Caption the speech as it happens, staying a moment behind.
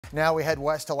Now we head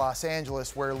west to Los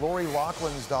Angeles, where Lori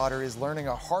Loughlin's daughter is learning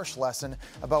a harsh lesson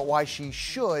about why she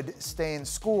should stay in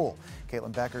school.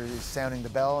 Caitlin Becker is sounding the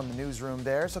bell in the newsroom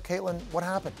there. So Caitlin, what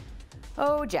happened?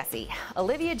 Oh, Jesse.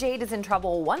 Olivia Jade is in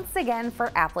trouble once again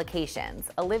for applications.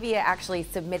 Olivia actually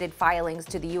submitted filings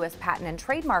to the U.S. Patent and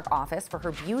Trademark Office for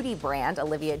her beauty brand,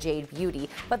 Olivia Jade Beauty,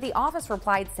 but the office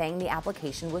replied saying the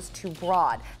application was too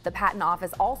broad. The Patent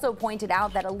Office also pointed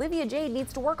out that Olivia Jade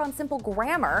needs to work on simple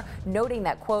grammar, noting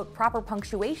that, quote, proper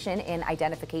punctuation in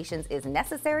identifications is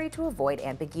necessary to avoid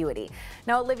ambiguity.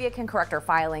 Now, Olivia can correct her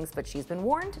filings, but she's been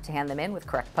warned to hand them in with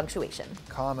correct punctuation.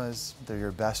 Commas, they're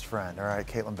your best friend. All right,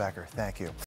 Caitlin Becker, thank you.